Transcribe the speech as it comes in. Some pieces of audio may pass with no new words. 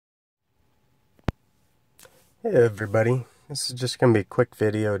Hey everybody, this is just going to be a quick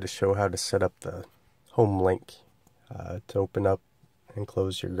video to show how to set up the HomeLink to open up and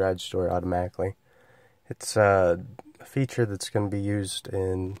close your garage door automatically. It's a feature that's going to be used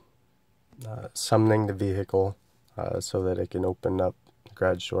in summoning the vehicle so that it can open up the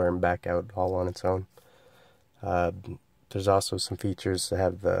garage door and back out all on its own. There's also some features to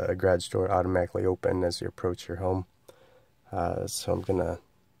have the garage door automatically open as you approach your home. So I'm going to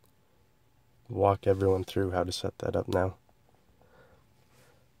walk everyone through how to set that up now.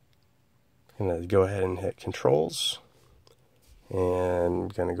 I'm going to go ahead and hit controls, and I'm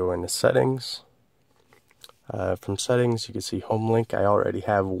going to go into settings. From settings you can see HomeLink. I already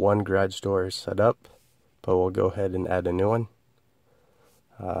have one garage door set up, but we'll go ahead and add a new one.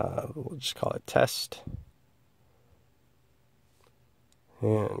 We'll just call it test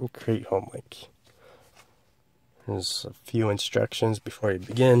and create HomeLink. There's a few instructions before you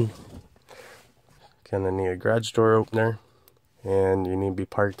begin. Gonna need a garage door opener, and you need to be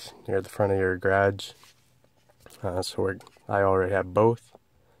parked near the front of your garage. I already have both.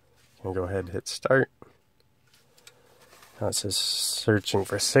 I'm gonna go ahead and hit start. Now it says searching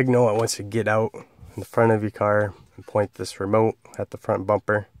for signal. It wants to get out in the front of your car and point this remote at the front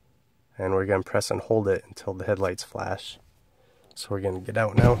bumper, and we're gonna press and hold it until the headlights flash. So we're gonna get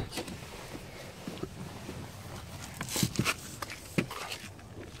out now.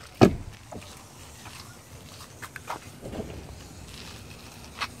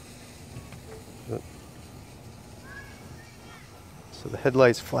 So the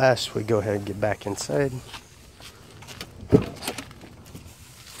headlights flash, we go ahead and get back inside.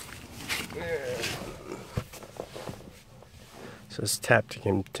 So it's tap to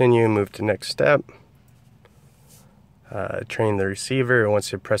continue, move to next step. Train the receiver.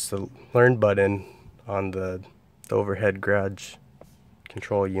 Once you press the learn button on the overhead garage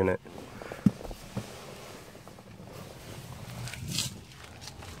control unit.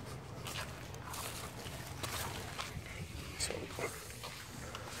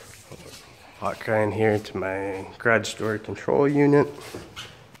 Walk right in here to my garage door control unit.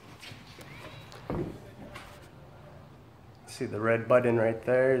 See the red button right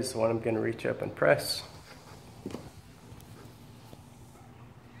there is the one I'm going to reach up and press.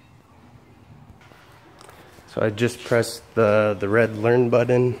 So I just pressed the red learn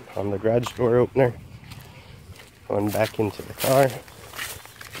button on the garage door opener. Going back into the car.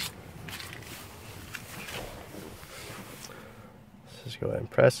 Just go ahead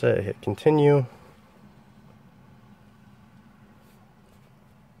and press it, hit continue.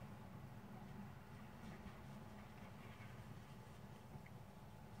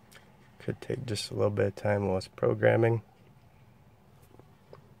 Could take just a little bit of time while it's programming.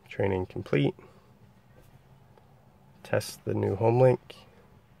 Training complete. Test the new HomeLink.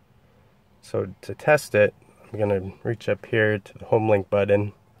 So to test it, I'm going to reach up here to the HomeLink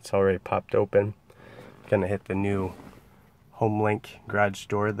button. It's already popped open. I'm going to hit the new HomeLink garage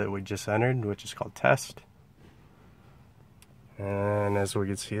door that we just entered, which is called test. And as we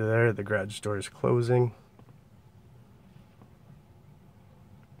can see there, the garage door is closing.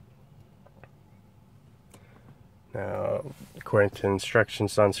 Now, according to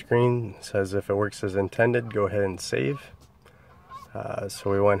instructions on screen, it says if it works as intended, go ahead and save.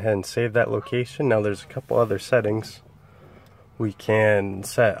 So we went ahead and saved that location. Now there's a couple other settings. We can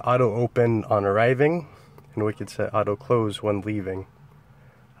set auto open on arriving, and we can set auto close when leaving.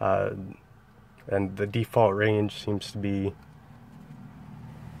 And the default range seems to be,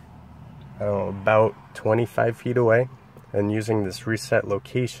 I don't know, about 25 feet away. And using this reset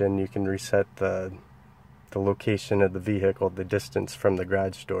location, you can reset the location of the vehicle, the distance from the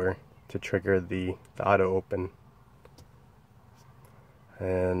garage door, to trigger the auto open.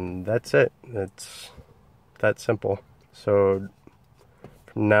 And that's it. It's that simple. So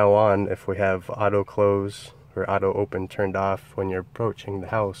from now on, if we have auto close or auto open turned off when you're approaching the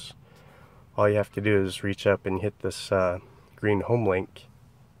house, all you have to do is reach up and hit this green HomeLink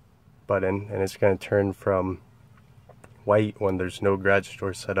button, and it's going to turn from white when there's no garage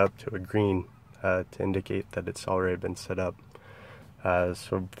door set up to a green to indicate that it's already been set up.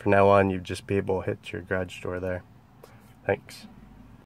 So from now on, you'd just be able to hit your garage door there. Thanks.